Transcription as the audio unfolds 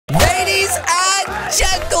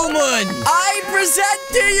gentlemen, I present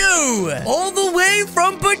to you, all the way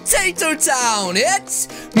from Potato Town, it's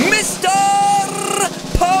Mr.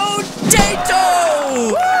 Potato!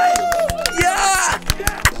 Yeah!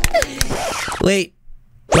 Wait,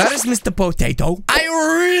 where is Mr. Potato? I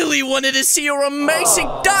really wanted to see your amazing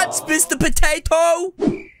dance, Mr. Potato!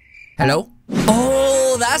 Hello?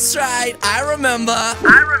 Oh, that's right. I remember.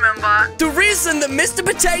 The reason that Mr.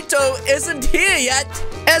 Potato isn't here yet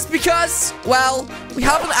is because, well, we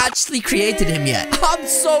haven't actually created him yet. I'm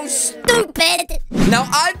so stupid. Now,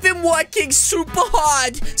 I've been working super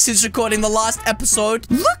hard since recording the last episode.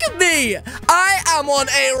 Look at me. I am on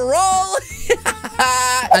a roll.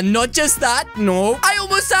 And not just that, no. I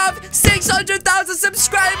almost have 600,000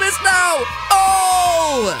 subscribers now.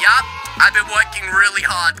 Oh! Yup. I've been working really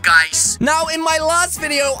hard, guys. Now, in my last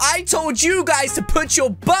video, I told you guys to put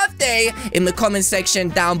your birthday in the comment section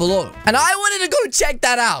down below. And I wanted to go check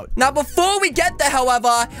that out. Now, before we get there,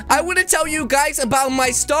 however, I want to tell you guys about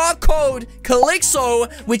my star code,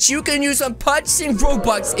 Calixo, which you can use on purchasing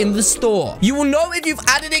Robux in the store. You will know if you've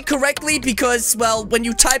added it correctly because, well, when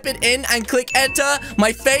you type it in and click enter,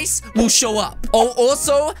 my face will show up. Oh,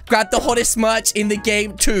 also, grab the hottest merch in the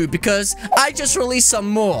game too, because I just released some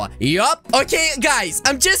more. Yup. Okay, guys,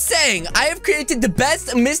 I'm just saying, I have created the best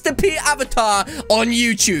Mr. P avatar on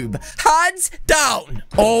YouTube. Hands down.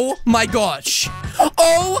 Oh my gosh.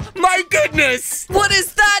 Oh my goodness. What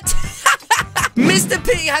is that? Mr.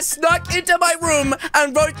 P has snuck into my room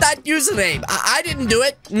and wrote that username. I didn't do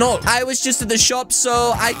it. No, I was just at the shop,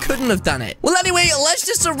 so I couldn't have done it. Well, anyway, let's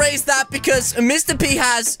just erase that because Mr. P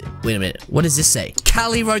has... Wait a minute. What does this say?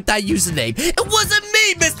 Callie wrote that username. It wasn't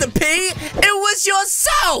me, Mr. P. It was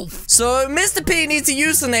yourself. So Mr. P needs a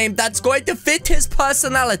username that's going to fit his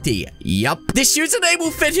personality. Yup. This username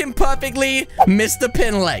will fit him perfectly. Mr.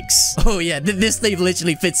 Pin Legs. Oh, yeah. This sleeve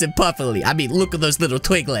literally fits him perfectly. I mean, look at those little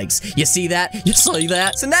twig legs. You see that? You see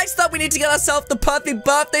that? So next up, we need to get ourselves the perfect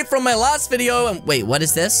birthday from my last video. And wait, what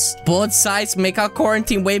is this? Board size make our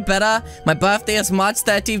quarantine way better. My birthday is March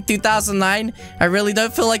 13th, 2009. I really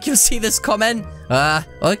don't feel like you'll see this comment.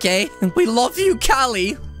 Okay. We love you,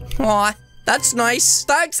 Callie. Aw. That's nice.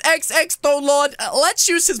 Thanks, XX Lord. Let's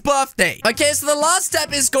use his birthday. Okay, so the last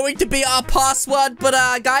step is going to be our password. But,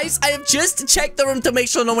 guys, I have just checked the room to make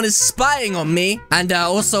sure no one is spying on me. And,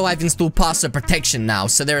 also, I've installed password protection now.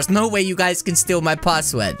 So there is no way you guys can steal my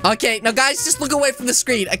password. Okay, now, guys, just look away from the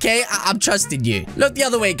screen, okay? I'm trusting you. Look the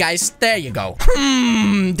other way, guys. There you go.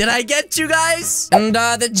 Did I get you guys? And,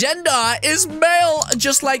 the gender is male,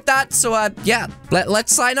 just like that. So, yeah,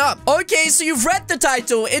 let's sign up. Okay, so you've read the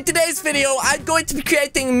title. In today's video, I'm going to be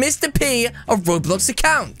creating Mr. P a Roblox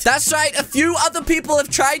account. That's right, a few other people have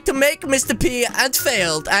tried to make Mr. P and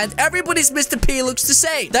failed, and everybody's Mr. P looks the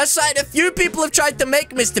same. That's right, a few people have tried to make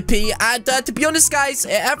Mr. P, and to be honest, guys,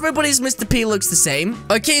 everybody's Mr. P looks the same.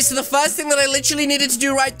 Okay, so the first thing that I literally needed to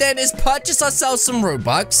do right then is purchase ourselves some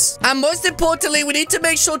Robux. And most importantly, we need to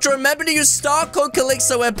make sure to remember to use star code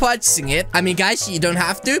Calixo when purchasing it. I mean, guys, you don't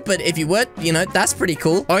have to, but if you would, you know, that's pretty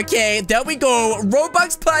cool. Okay, there we go.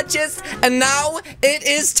 Robux purchased. And now it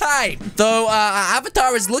is time. Though our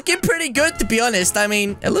avatar is looking pretty good, to be honest. I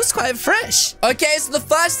mean, it looks quite fresh. Okay, so the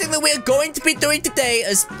first thing that we're going to be doing today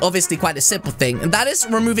is obviously quite a simple thing. And that is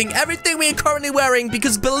removing everything we are currently wearing.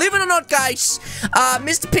 Because believe it or not, guys,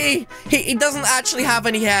 Mr. P, he doesn't actually have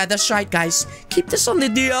any hair. That's right, guys. Keep this on the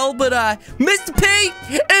DL, but Mr. P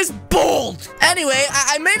is bald. Anyway,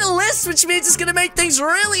 I made a list, which means it's going to make things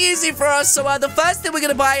really easy for us. So the first thing we're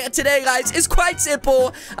going to buy today, guys, is quite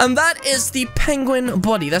simple. And that is the penguin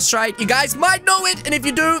body. That's right. You guys might know it. And if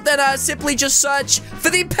you do, then simply just search for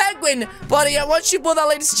the penguin body. And once you bought that,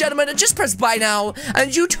 ladies and gentlemen, just press buy now.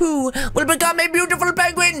 And you too will become a beautiful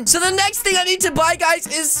penguin. So the next thing I need to buy, guys,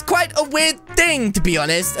 is quite a weird thing, to be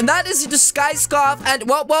honest. And that is a disguise scarf. And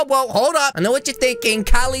whoa, hold up. I know what you're thinking,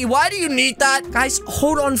 Callie. Why do you need that? Guys,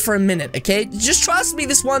 hold on for a minute, okay? Just trust me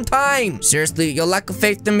this one time. Seriously, your lack of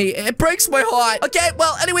faith in me, it breaks my heart. Okay,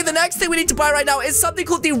 well, anyway, the next thing we need to buy right now is something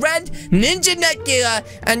called the red ninja netgear,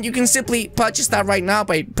 and you can simply purchase that right now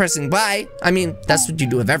by pressing buy. I mean, that's what you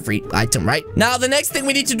do with every item, right? Now, the next thing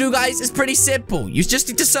we need to do, guys, is pretty simple. You just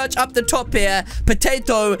need to search up the top here,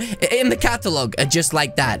 potato, in the catalog, just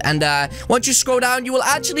like that. And once you scroll down, you will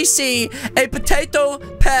actually see a potato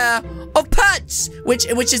pair of pets, which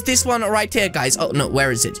is this one right here, guys. Oh, no,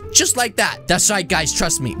 where is it? Just like that. That's right, guys.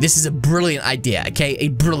 Trust me. This is a brilliant idea, okay? A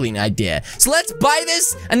brilliant idea. So let's buy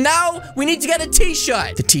this, and now we need to get a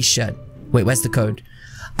t-shirt. The t-shirt. Wait, where's the code?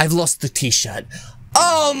 I've lost the t-shirt.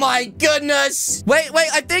 Oh my goodness. Wait,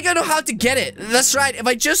 I think I know how to get it. That's right. If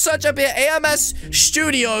I just search up here, AMS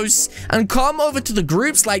Studios, and come over to the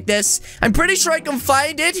groups like this, I'm pretty sure I can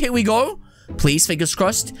find it. Here we go. Please, fingers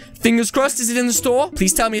crossed. Fingers crossed. Is it in the store?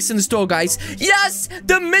 Please tell me it's in the store, guys. Yes!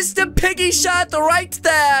 The Mr. Piggy shirt right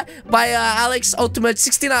there by Alex Ultimate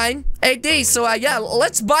 69 AD. So, yeah,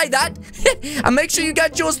 let's buy that. And make sure you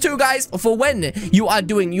get yours too, guys, for when you are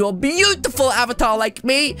doing your beautiful avatar like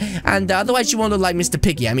me. And otherwise, you won't look like Mr.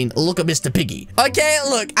 Piggy. I mean, look at Mr. Piggy. Okay,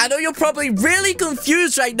 look, I know you're probably really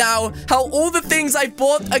confused right now how all the things I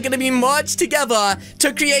bought are going to be merged together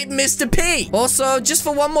to create Mr. P. Also, just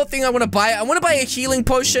for one more thing I want to buy, I want to buy a healing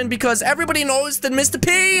potion because everybody knows that Mr.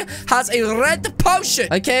 P has a red potion.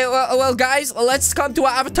 Okay, well, guys, let's come to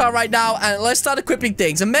our avatar right now and let's start equipping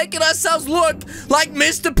things and making ourselves look like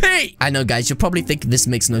Mr. P. I know, guys, you're probably thinking this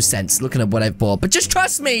makes no sense looking at what I've bought, but just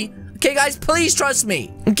trust me. Okay, guys, please trust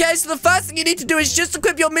me. Okay, so the first thing you need to do is just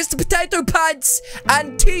equip your Mr. Potato pants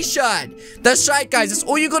and t-shirt. That's right, guys. That's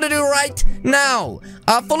all you gotta do right now.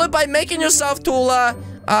 Followed by making yourself taller,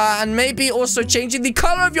 and maybe also changing the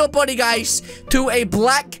color of your body, guys, to a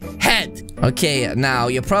black head. Okay, now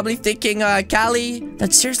you're probably thinking, Callie,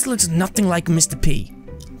 that seriously looks nothing like Mr. P.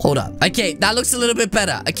 Hold up. Okay, that looks a little bit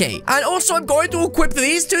better. Okay, and also I'm going to equip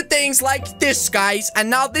these two things like this, guys. And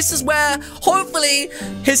now this is where, hopefully,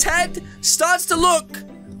 his head starts to look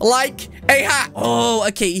like a hat. Oh,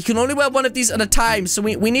 okay. You can only wear one of these at a time. So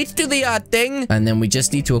we need to do the thing. And then we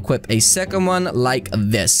just need to equip a second one like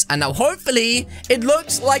this. And now hopefully it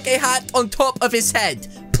looks like a hat on top of his head.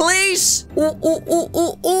 Please. Oh,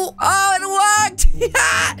 it worked.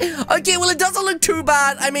 Okay, well, it doesn't look too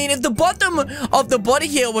bad. I mean, if the bottom of the body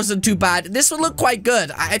here wasn't too bad, this would look quite good.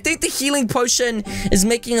 I think the healing potion is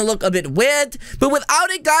making it look a bit weird. But without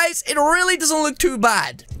it, guys, it really doesn't look too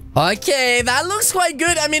bad. Okay, that looks quite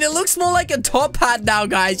good. I mean, it looks more like a top hat now,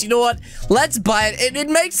 guys. You know what? Let's buy it. It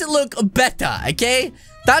makes it look better, okay?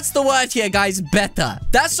 That's the word here, guys. Better.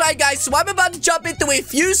 That's right, guys. So I'm about to jump into a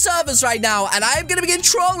few servers right now, and I'm going to begin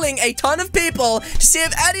trolling a ton of people to see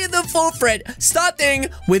if any of them fall for it, starting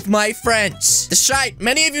with my friends. That's right.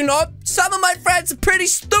 Many of you know some of my friends are pretty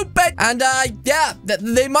stupid, and, yeah,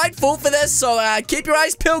 they might fall for this, so, keep your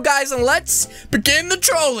eyes peeled, guys, and let's begin the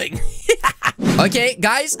trolling. Okay,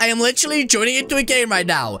 guys, I am literally joining into a game right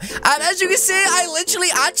now, and as you can see, I literally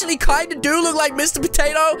actually kind of do look like Mr.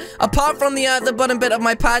 Potato, apart from the bottom bit of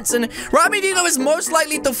my pants, and Rami Dino is most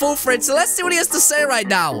likely to fall for it, so let's see what he has to say right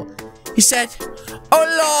now. He said,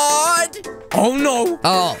 "Oh, Lord." Oh, no.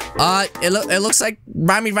 Oh, it looks like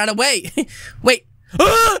Rami ran away. Wait.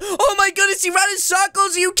 Oh my goodness, he ran in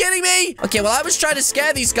circles. Are you kidding me? Okay, well, I was trying to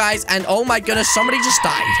scare these guys, and oh my goodness, somebody just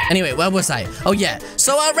died. Anyway, where was I? Oh, yeah.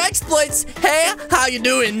 So, Rexploits, hey, how you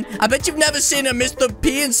doing? I bet you've never seen a Mr.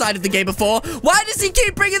 P inside of the game before. Why does he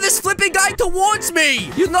keep bringing this flipping guy towards me?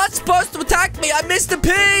 You're not supposed to attack me. I'm Mr.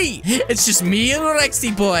 P. It's just me and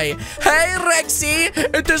Rexy boy. Hey, Rexy,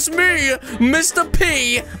 it is me, Mr.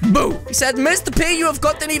 P. Boo. He said, "Mr. P, you have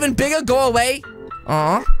got an even bigger. Go away."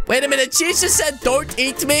 Aw. Wait a minute, she just said, "Don't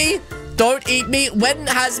eat me." Don't eat me. When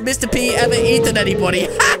has Mr. P ever eaten anybody?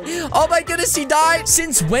 Oh my goodness, he died.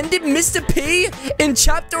 Since when did Mr. P in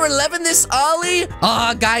chapter 11 this early?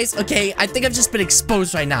 Guys, okay, I think I've just been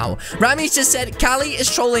exposed right now. Rami's just said, "Callie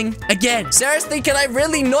is trolling again." Seriously, can I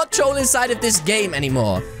really not troll inside of this game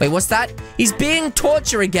anymore? Wait, what's that? He's being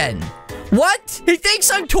torture again. What? He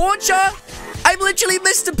thinks I'm torture? I'm literally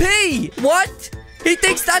Mr. P. What? He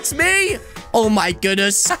thinks that's me? Oh my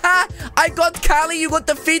goodness. I got Callie. You got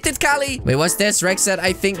defeated, Callie. Wait, what's this? Rex said,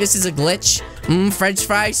 "I think this is a glitch." French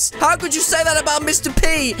fries. How could you say that about Mr.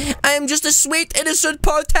 P? I am just a sweet, innocent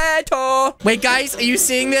potato. Wait, guys, are you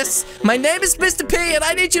seeing this? My name is Mr. P, and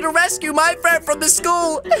I need you to rescue my friend from the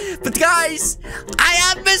school. But, guys, I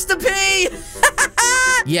am Mr. P.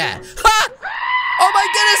 Yeah. Oh my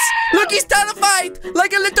goodness! Look, he's terrified!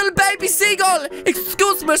 Like a little baby seagull!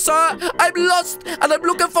 Excuse me, sir. I'm lost, and I'm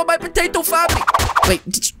looking for my potato family. Wait,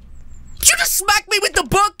 did you just smack me with the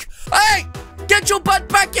book? Hey! Get your butt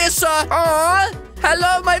back here, sir! Aww!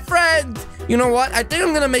 Hello, my friend! You know what? I think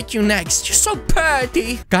I'm gonna make you next. You're so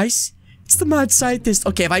pretty. Guys, it's the mad scientist.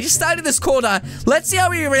 Okay, if I just stand in this corner, let's see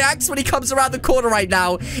how he reacts when he comes around the corner right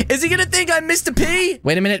now. Is he gonna think I'm Mr. P?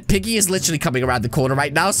 Wait a minute, Piggy is literally coming around the corner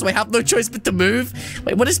right now, so I have no choice but to move.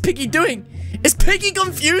 Wait, what is Piggy doing? Is Piggy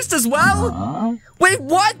confused as well? Wait,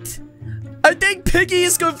 what? I think Piggy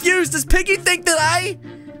is confused. Does Piggy think that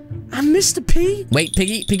I'm Mr. P? Wait,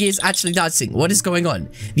 Piggy is actually dancing. What is going on?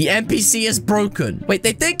 The NPC is broken. Wait,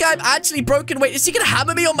 they think I'm actually broken. Wait, is he gonna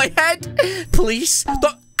hammer me on my head? Please.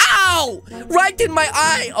 Ow! Right in my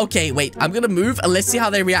eye. Okay, wait. I'm gonna move and let's see how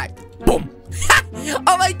they react. Boom.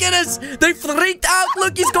 Oh my goodness. They freaked out.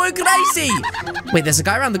 Look, he's going crazy. Wait, there's a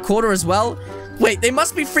guy around the corner as well. Wait, they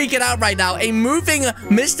must be freaking out right now. A moving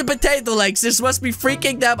Mr. Potato Legs. This must be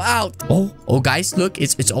freaking them out. Oh, guys, look.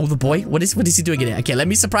 It's the boy. What is he doing in here? Okay, let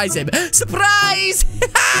me surprise him. Surprise!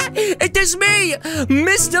 It is me,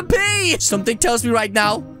 Mr. P. Something tells me right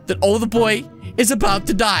now that the boy is about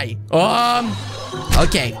to die.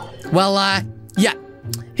 Okay. Well, yeah.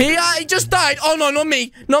 He just died. Oh, no, not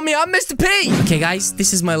me. Not me. I'm Mr. P. Okay, guys.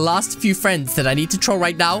 This is my last few friends that I need to troll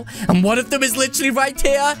right now. And one of them is literally right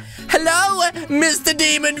here. Hello, Mr.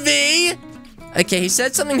 Demon V. Okay, he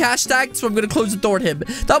said something hashtag, so I'm going to close the door at him.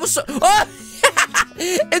 That was so... Oh!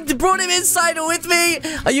 It brought him inside with me.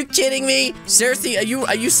 Are you kidding me? Seriously, are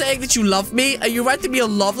you saying that you love me? Are you writing me a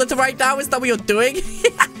love letter right now? Is that what you're doing?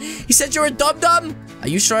 He said you're a dum-dum. Are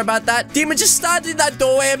you sure about that? Demon, just stand in that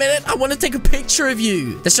doorway a minute. I want to take a picture of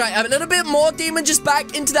you. That's right. A little bit more, Demon. Just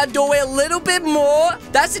back into that doorway a little bit more.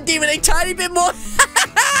 That's it, Demon. A tiny bit more.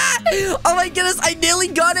 Oh, my goodness. I nearly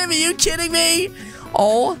got him. Are you kidding me?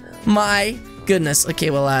 Oh, my goodness. Okay,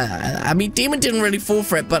 well, I mean, Demon didn't really fall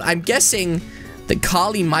for it, but I'm guessing that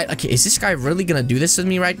Carly might... Okay, is this guy really going to do this with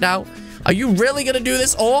me right now? Are you really going to do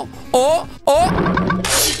this? Mr.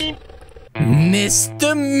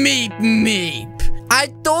 Meep Meep. I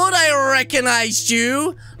thought I recognized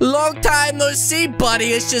you. Long time no see,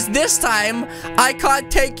 buddy. It's just this time, I can't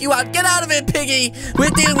take you out. Get out of here, Piggy. We're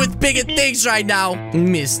dealing with bigger things right now.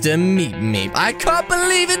 Mr. Meep Meep. I can't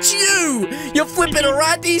believe it's you. You're flipping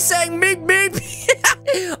around. He's saying Meep Meep.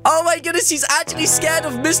 Oh my goodness, he's actually scared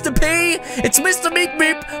of Mr. P. It's Mr. Meep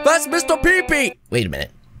Meep. That's Mr. Pee Pee. Wait a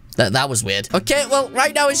minute. That was weird. Okay, well,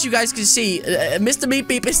 right now, as you guys can see, Mr. Meep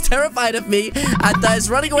Meep is terrified of me and is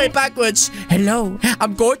running away backwards. Hello,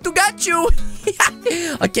 I'm going to get you.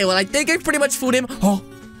 Okay, well, I think I pretty much fooled him. Oh,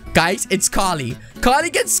 guys, it's Carly.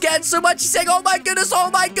 Carly gets scared so much, he's saying, oh my goodness,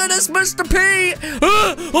 Mr. P.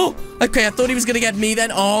 Oh, okay, I thought he was going to get me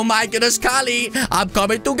then. Oh my goodness, Carly, I'm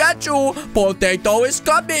coming to get you. Potato is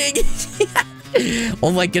coming.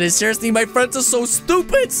 Oh my goodness, seriously, my friends are so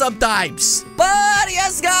stupid sometimes. But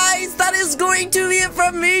yes, guys, that is going to be it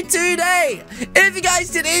from me today. If you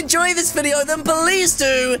guys did enjoy this video, then please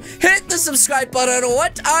do hit the subscribe button.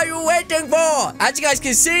 What are you waiting for? As you guys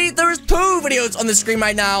can see, there is 2 videos on the screen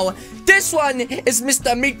right now. This one is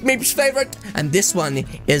Mr. Meep Meep's favorite, and this one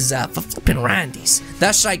is for flipping Randy's.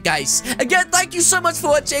 That's right, guys. Again, thank you so much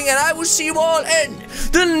for watching, and I will see you all in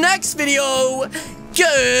the next video.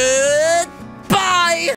 Goodbye.